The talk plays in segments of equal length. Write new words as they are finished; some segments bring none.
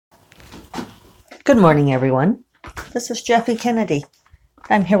Good morning, everyone. This is Jeffe Kennedy.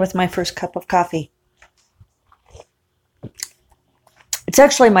 I'm here with my first cup of coffee. It's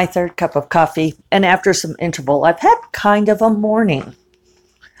actually my third cup of coffee, and after some interval, I've had kind of a morning.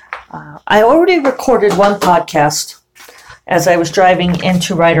 I already recorded one podcast as I was driving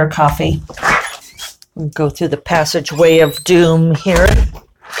into Writer Coffee. I'll go through the passageway of doom here.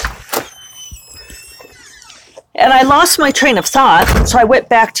 And I lost my train of thought, so I went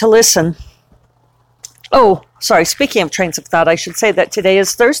back to listen. Oh, sorry, speaking of trains of thought, I should say that today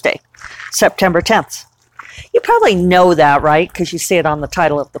is Thursday, September 10th. You probably know that, right? Because you see it on the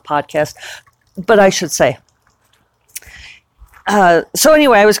title of the podcast. But I should say. So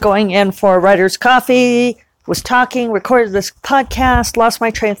anyway, I was going in for Writer's Coffee, was talking, recorded this podcast, lost my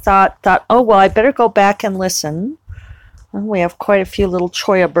train of thought, oh, well, I better go back and listen. Well, we have quite a few little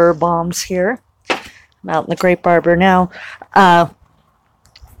cholla burr bombs here. I'm out in the Grape Arbor now.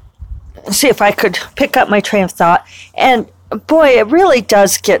 See if I could pick up my train of thought. And boy, it really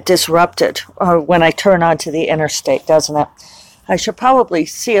does get disrupted when I turn onto the interstate, doesn't it? I should probably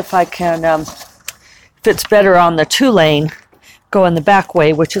see if I can, if it's better on the 2-lane, go in the back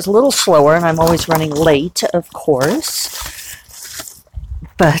way, which is a little slower, and I'm always running late, of course.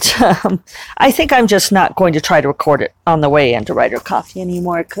 But I think I'm just not going to try to record it on the way into Writer Coffee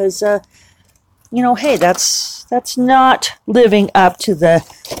anymore, because, hey, that's not living up to the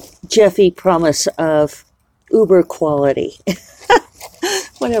Jeffe promise of Uber quality.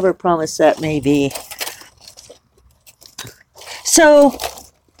 Whatever promise that may be. So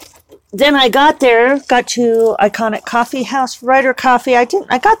then I got to Iconic Coffee House, Writer Coffee. I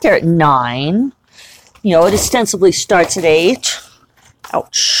got there at 9. It ostensibly starts at 8.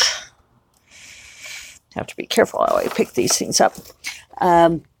 Ouch. Have to be careful how I pick these things up.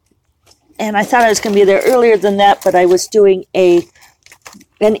 And I thought I was going to be there earlier than that, but I was doing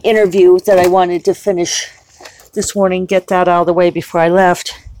an interview that I wanted to finish this morning, get that out of the way before I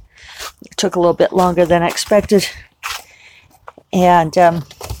left. It took a little bit longer than I expected. And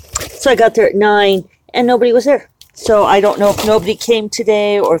so I got there at 9, and nobody was there. So I don't know if nobody came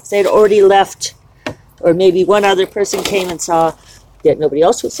today or if they'd already left, or maybe one other person came and saw that nobody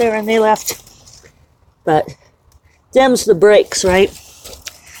else was there and they left. But them's the breaks, right?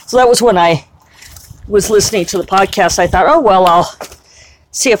 So that was when I was listening to the podcast. I thought, oh, well, I'll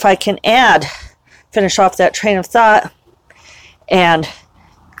see if I can finish off that train of thought. And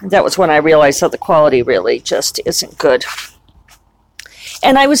that was when I realized that the quality really just isn't good.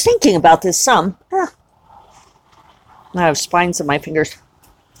 And I was thinking about this some. I have spines in my fingers.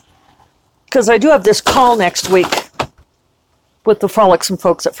 Because I do have this call next week with the Frolicsome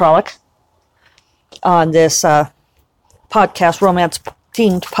folks at Frolic on this podcast,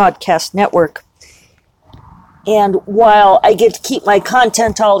 romance-themed podcast network. And while I get to keep my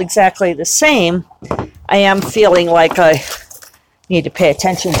content all exactly the same, I am feeling like I need to pay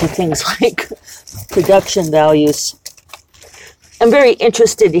attention to things like production values. I'm very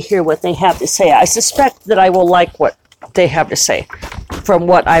interested to hear what they have to say. I suspect that I will like what they have to say from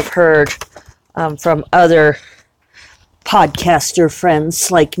what I've heard from other podcaster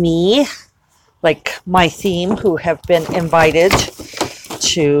friends like me, like my theme, who have been invited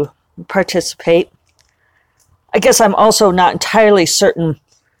to participate. I guess I'm also not entirely certain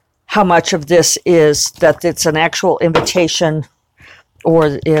how much of this is that it's an actual invitation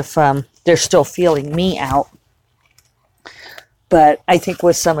or if they're still feeling me out. But I think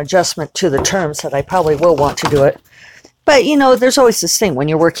with some adjustment to the terms that I probably will want to do it. But, there's always this thing when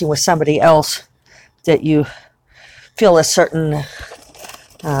you're working with somebody else that you feel a certain,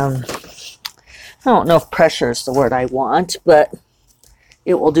 I don't know if pressure is the word I want, but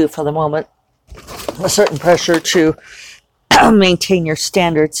it will do for the moment. A certain pressure to maintain your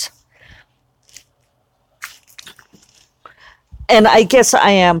standards. And I guess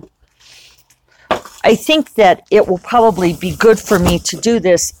I think that it will probably be good for me to do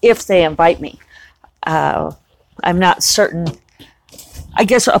this if they invite me. I'm not certain. I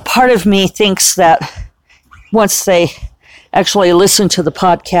guess a part of me thinks that once they actually listen to the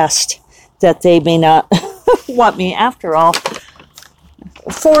podcast, that they may not want me after all.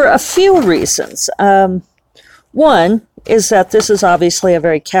 For a few reasons. One is that this is obviously a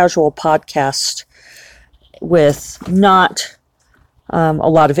very casual podcast with not a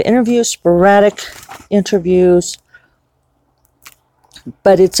lot of interviews, sporadic interviews,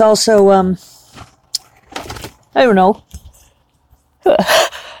 but it's also, I don't know.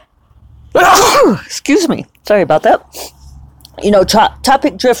 Excuse me. Sorry about that.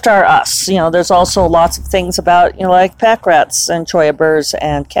 Topic drift are us. There's also lots of things about, like pack rats and cholla burrs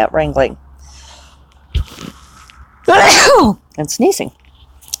and cat wrangling. And sneezing.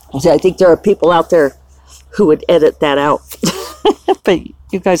 I think there are people out there who would edit that out. But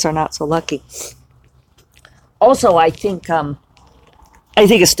you guys are not so lucky. Also, I think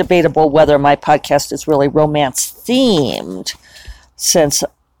it's debatable whether my podcast is really romance themed, since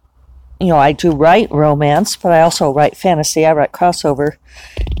I do write romance, but I also write fantasy. I write crossover,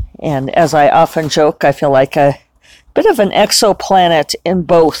 and as I often joke, I feel like a bit of an exoplanet in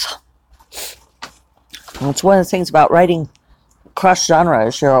both. And it's one of the things about writing cross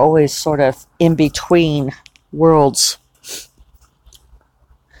genres. You're always sort of in between worlds.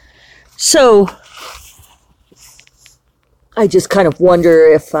 So I just kind of wonder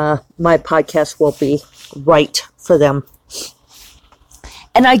if my podcast will be right for them.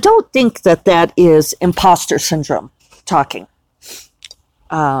 And I don't think that is imposter syndrome talking.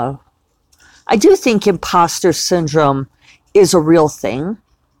 I do think imposter syndrome is a real thing,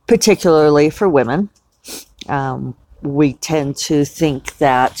 particularly for women. We tend to think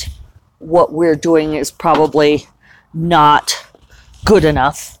that what we're doing is probably not good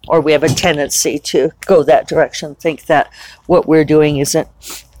enough, or we have a tendency to go that direction, think that what we're doing isn't,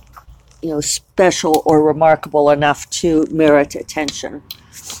 special or remarkable enough to merit attention.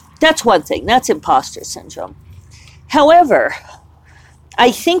 That's one thing. That's imposter syndrome. However,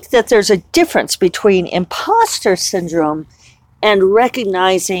 I think that there's a difference between imposter syndrome and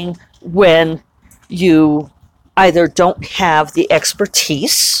recognizing when you either don't have the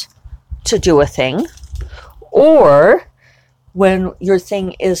expertise to do a thing, or when your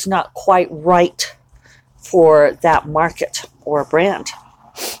thing is not quite right for that market or brand.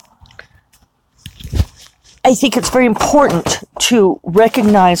 I think it's very important to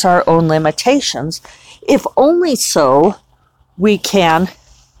recognize our own limitations, if only so we can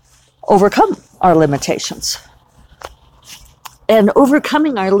overcome our limitations. And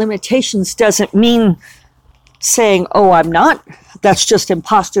overcoming our limitations doesn't mean saying, oh, I'm not, that's just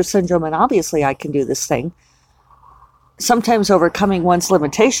imposter syndrome, and obviously I can do this thing. Sometimes overcoming one's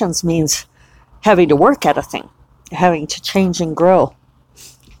limitations means having to work at a thing, having to change and grow.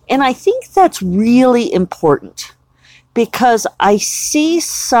 And I think that's really important because I see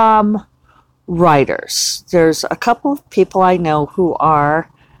some writers. There's a couple of people I know who are,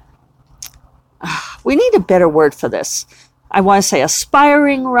 we need a better word for this. I want to say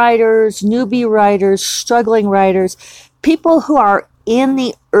aspiring writers, newbie writers, struggling writers, people who are in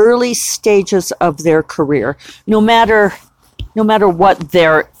the early stages of their career, no matter what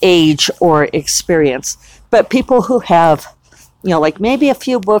their age or experience, but people who have, like maybe a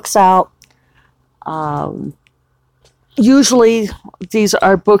few books out. Usually these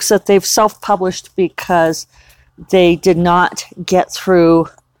are books that they've self-published because they did not get through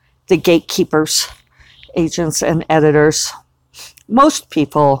the gatekeepers, agents and editors. Most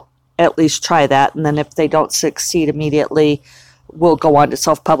people at least try that, and then if they don't succeed immediately, will go on to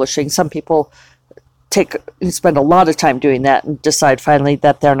self-publishing. Some people spend a lot of time doing that and decide finally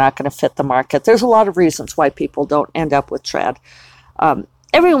that they're not going to fit the market. There's a lot of reasons why people don't end up with trad.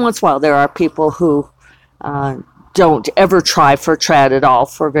 Every once in a while, there are people who don't ever try for trad at all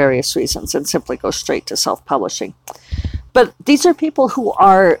for various reasons and simply go straight to self-publishing. But these are people who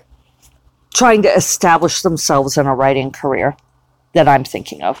are trying to establish themselves in a writing career that I'm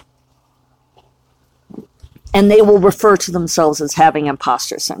thinking of. And they will refer to themselves as having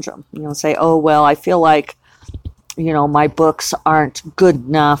imposter syndrome. Say, oh, well, I feel like, my books aren't good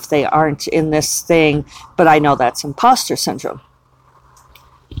enough. They aren't in this thing, but I know that's imposter syndrome.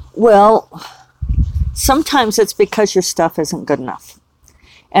 Well, sometimes it's because your stuff isn't good enough.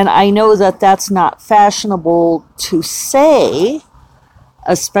 And I know that that's not fashionable to say,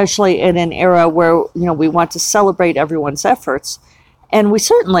 especially in an era where, we want to celebrate everyone's efforts. And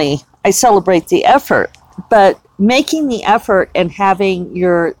I celebrate the effort. But making the effort and having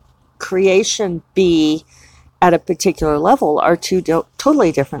your creation be at a particular level are two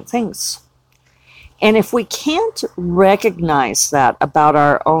totally different things. And if we can't recognize that about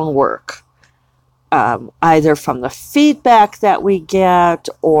our own work, either from the feedback that we get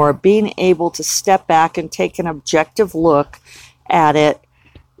or being able to step back and take an objective look at it,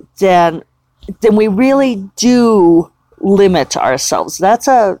 then we really do limit ourselves. That's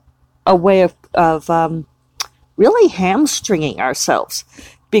a way of really hamstringing ourselves,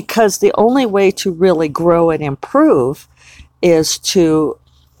 because the only way to really grow and improve is to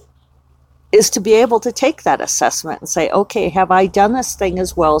be able to take that assessment and say, okay, have I done this thing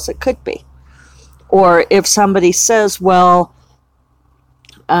as well as it could be? Or if somebody says, well,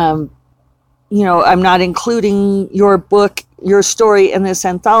 I'm not including your story in this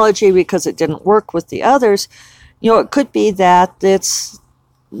anthology because it didn't work with the others, it could be that it's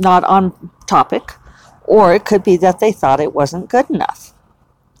not on topic, or it could be that they thought it wasn't good enough.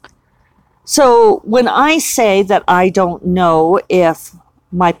 So when I say that I don't know if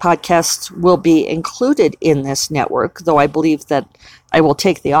my podcast will be included in this network, though I believe that I will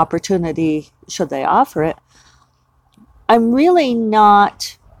take the opportunity should they offer it, I'm really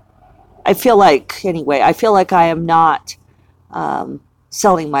not, I feel like I am not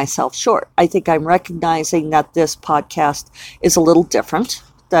selling myself short. I think I'm recognizing that this podcast is a little different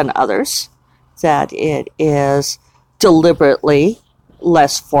than others, that it is deliberately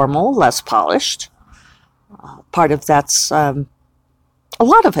less formal, less polished. Part of that's, a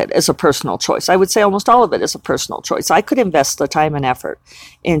lot of it is a personal choice. I would say almost all of it is a personal choice. I could invest the time and effort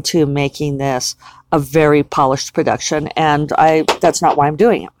into making this a very polished production, and that's not why I'm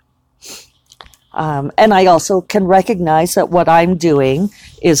doing it. And I also can recognize that what I'm doing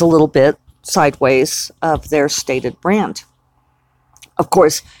is a little bit sideways of their stated brand. Of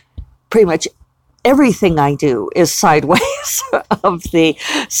course, pretty much everything I do is sideways of the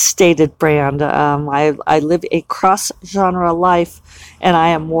stated brand. I live a cross-genre life, and I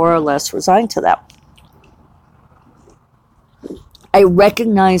am more or less resigned to that. I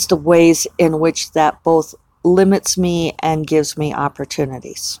recognize the ways in which that both limits me and gives me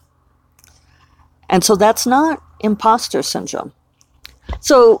opportunities. And so that's not imposter syndrome.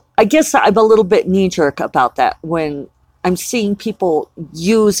 So I guess I'm a little bit knee-jerk about that when I'm seeing people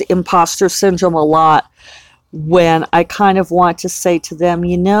use imposter syndrome a lot, when I kind of want to say to them,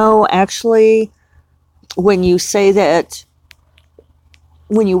 actually, when you say that,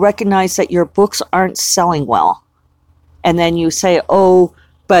 when you recognize that your books aren't selling well, and then you say, oh,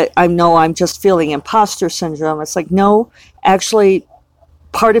 but I'm just feeling imposter syndrome. It's like, no, actually,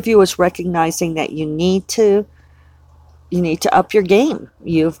 part of you is recognizing that you need to up your game.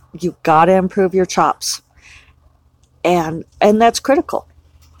 You've got to improve your chops. And that's critical.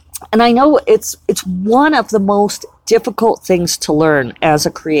 And I know it's one of the most difficult things to learn as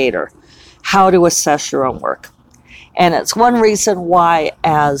a creator, how to assess your own work. And it's one reason why,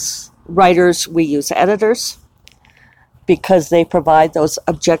 as writers, we use editors, because they provide those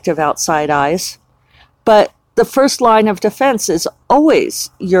objective outside eyes. But the first line of defense is always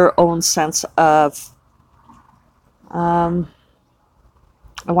your own sense of, I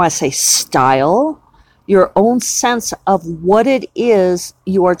want to say style, your own sense of what it is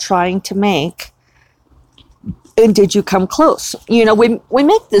you are trying to make, and did you come close? We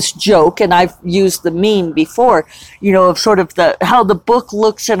make this joke, and I've used the meme before, of sort of how the book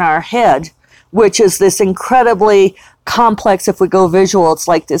looks in our head, which is this incredibly complex, if we go visual, it's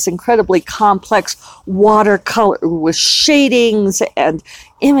like this incredibly complex watercolor with shadings and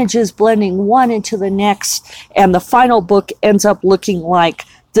images blending one into the next, and the final book ends up looking like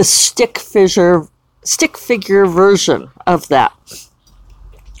the stick figure version of that.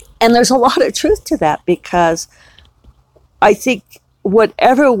 And there's a lot of truth to that, because I think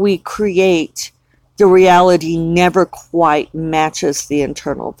whatever we create, the reality never quite matches the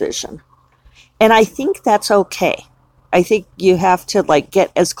internal vision. And I think that's okay. I think you have to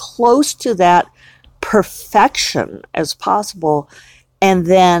get as close to that perfection as possible and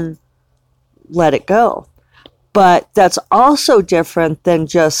then let it go. But that's also different than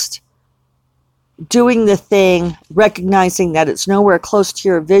just doing the thing, recognizing that it's nowhere close to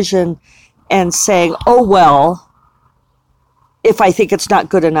your vision, and saying, oh, well, if I think it's not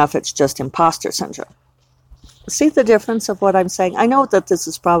good enough, it's just imposter syndrome. See the difference of what I'm saying? I know that this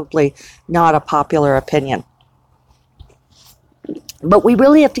is probably not a popular opinion, but we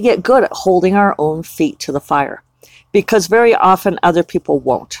really have to get good at holding our own feet to the fire, because very often other people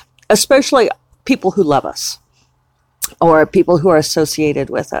won't, especially people who love us or people who are associated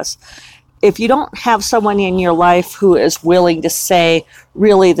with us. If you don't have someone in your life who is willing to say,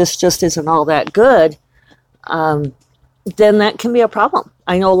 really, this just isn't all that good, then that can be a problem.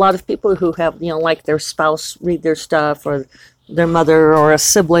 I know a lot of people who have, their spouse read their stuff, or their mother or a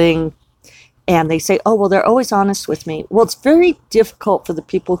sibling, and they say, oh, well, they're always honest with me. Well, it's very difficult for the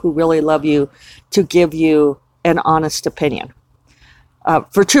people who really love you to give you an honest opinion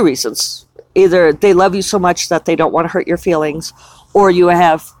for two reasons. Either they love you so much that they don't want to hurt your feelings, or you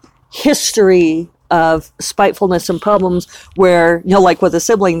have history of spitefulness and problems where, like with a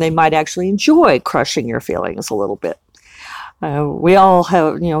sibling, they might actually enjoy crushing your feelings a little bit. We all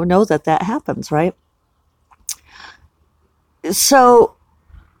have, know that happens, right? So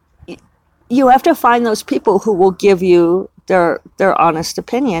you have to find those people who will give you their honest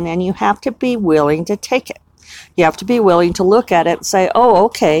opinion, and you have to be willing to take it. You have to be willing to look at it and say, oh,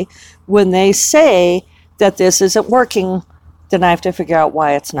 okay, when they say that this isn't working, then I have to figure out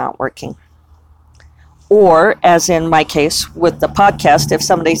why it's not working. Or, as in my case with the podcast, if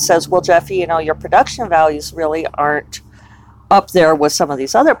somebody says, well, Jeffe, your production values really aren't up there with some of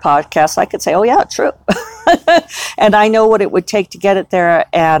these other podcasts, I could say, oh yeah, true. And I know what it would take to get it there,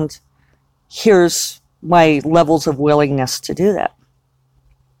 and here's my levels of willingness to do that.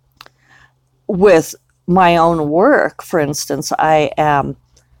 With my own work, for instance, I am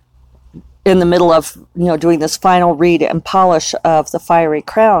in the middle of doing this final read and polish of The Fiery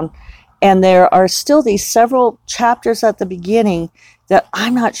Crown, and there are still these several chapters at the beginning that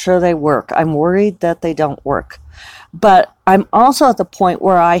I'm not sure they work. I'm worried that they don't work. But I'm also at the point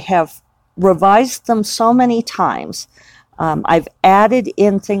where I have revised them so many times. I've added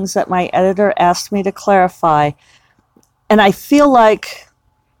in things that my editor asked me to clarify. And I feel like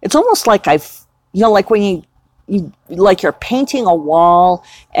it's almost like like when like you're painting a wall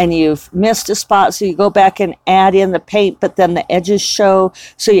and you've missed a spot, so you go back and add in the paint, but then the edges show,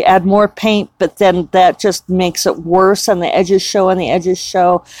 so you add more paint, but then that just makes it worse, and the edges show and the edges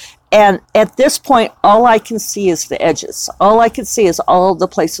show. And at this point, all I can see is the edges. All I can see is all of the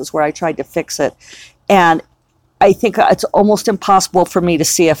places where I tried to fix it. And I think it's almost impossible for me to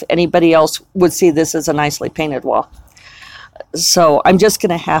see if anybody else would see this as a nicely painted wall. So I'm just going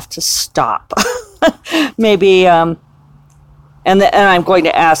to have to stop. Maybe, and I'm going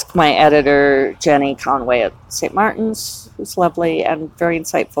to ask my editor, Jenny Conway at St. Martin's, who's lovely and very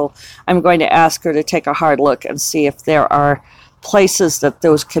insightful. I'm going to ask her to take a hard look and see if there are places that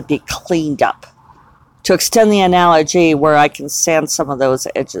those could be cleaned up. To extend the analogy, where I can sand some of those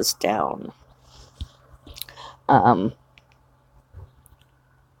edges down. But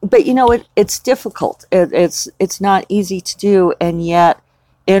it's difficult. It's not easy to do, and yet,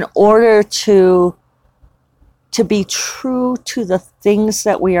 in order to be true to the things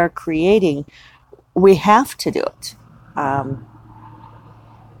that we are creating, we have to do it. I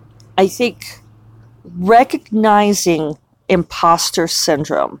think recognizing imposter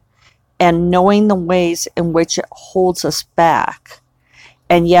syndrome and knowing the ways in which it holds us back,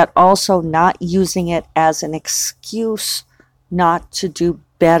 and yet also not using it as an excuse not to do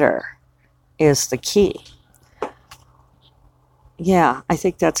better, is the key. Yeah, I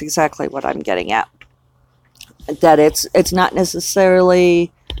think that's exactly what I'm getting at. That it's not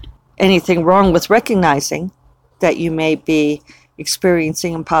necessarily anything wrong with recognizing that you may be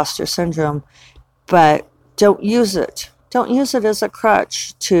experiencing imposter syndrome, but don't use it. Don't use it as a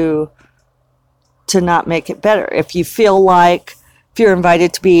crutch to not make it better. If you're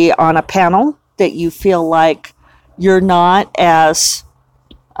invited to be on a panel that you feel like you're not as,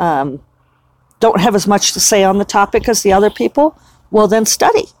 don't have as much to say on the topic as the other people, well then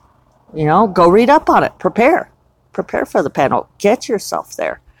study. Go read up on it. Prepare for the panel. Get yourself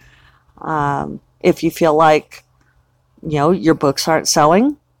there. If you feel like, your books aren't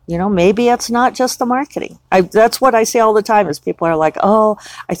selling, maybe it's not just the marketing. That's what I say all the time is people are like, oh,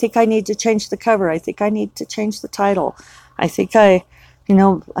 I think I need to change the cover. I think I need to change the title. I think I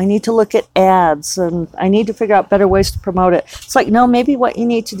need to look at ads, and I need to figure out better ways to promote it. It's like, no, maybe what you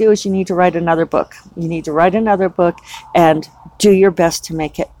need to do is you need to write another book. You need to write another book and do your best to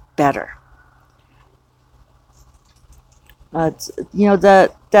make it better.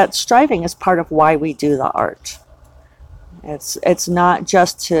 That striving is part of why we do the art. It's not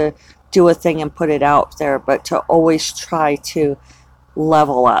just to do a thing and put it out there, but to always try to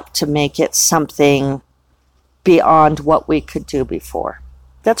level up, to make it something beyond what we could do before.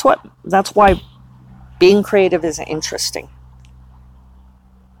 That's why being creative is interesting.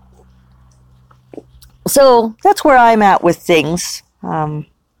 So that's where I'm at with things.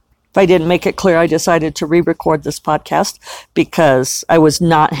 If I didn't make it clear, I decided to re-record this podcast because I was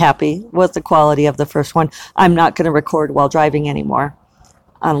not happy with the quality of the first one. I'm not going to record while driving anymore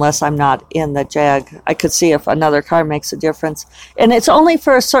unless I'm not in the Jag. I could see if another car makes a difference. And it's only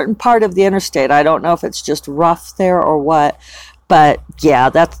for a certain part of the interstate. I don't know if it's just rough there or what. But yeah,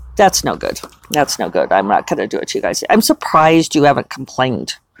 that's no good. That's no good. I'm not going to do it to you guys. I'm surprised you haven't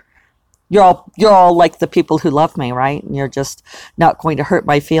complained. You're all like the people who love me, right? And you're just not going to hurt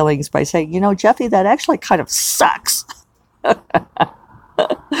my feelings by saying, Jeffy, that actually kind of sucks. You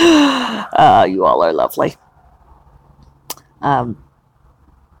all are lovely.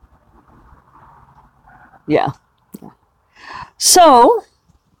 Yeah. So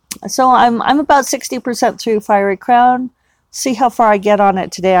I'm about 60% through Fiery Crown. See how far I get on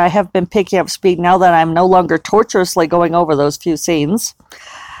it today. I have been picking up speed now that I'm no longer torturously going over those few scenes.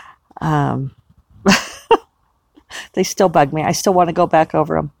 They still bug me. I still want to go back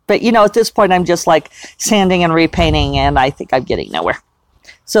over them. But, at this point, I'm just like sanding and repainting, and I think I'm getting nowhere.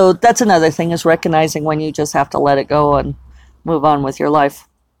 So that's another thing, is recognizing when you just have to let it go and move on with your life.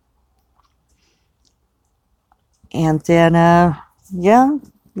 And then,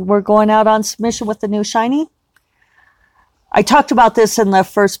 we're going out on submission with the new Shiny. I talked about this in the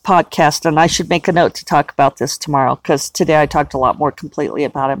first podcast, and I should make a note to talk about this tomorrow, because today I talked a lot more completely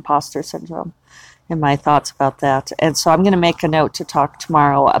about imposter syndrome and my thoughts about that. And so I'm going to make a note to talk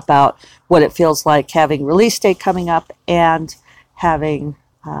tomorrow about what it feels like having release day coming up and having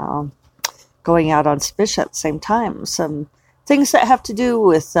going out on submission at the same time. Some things that have to do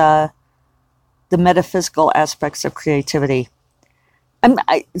with the metaphysical aspects of creativity.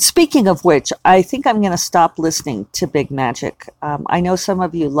 Speaking of which, I think I'm going to stop listening to Big Magic. I know some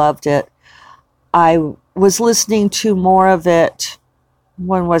of you loved it. I was listening to more of it,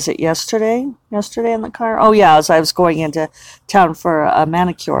 when was it, yesterday? Yesterday in the car? Oh yeah, as I was going into town for a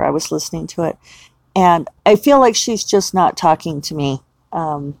manicure, I was listening to it. And I feel like she's just not talking to me.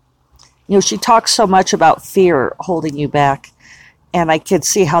 She talks so much about fear holding you back. And I could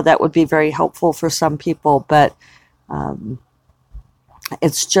see how that would be very helpful for some people, but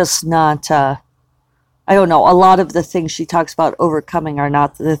it's just not, I don't know, a lot of the things she talks about overcoming are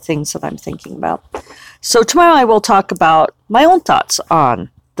not the things that I'm thinking about. So tomorrow I will talk about my own thoughts on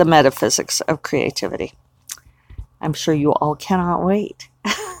the metaphysics of creativity. I'm sure you all cannot wait.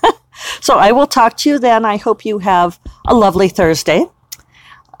 So I will talk to you then. I hope you have a lovely Thursday,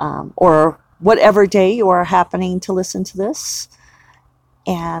 or whatever day you are happening to listen to this.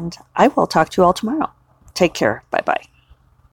 And I will talk to you all tomorrow. Take care. Bye-bye.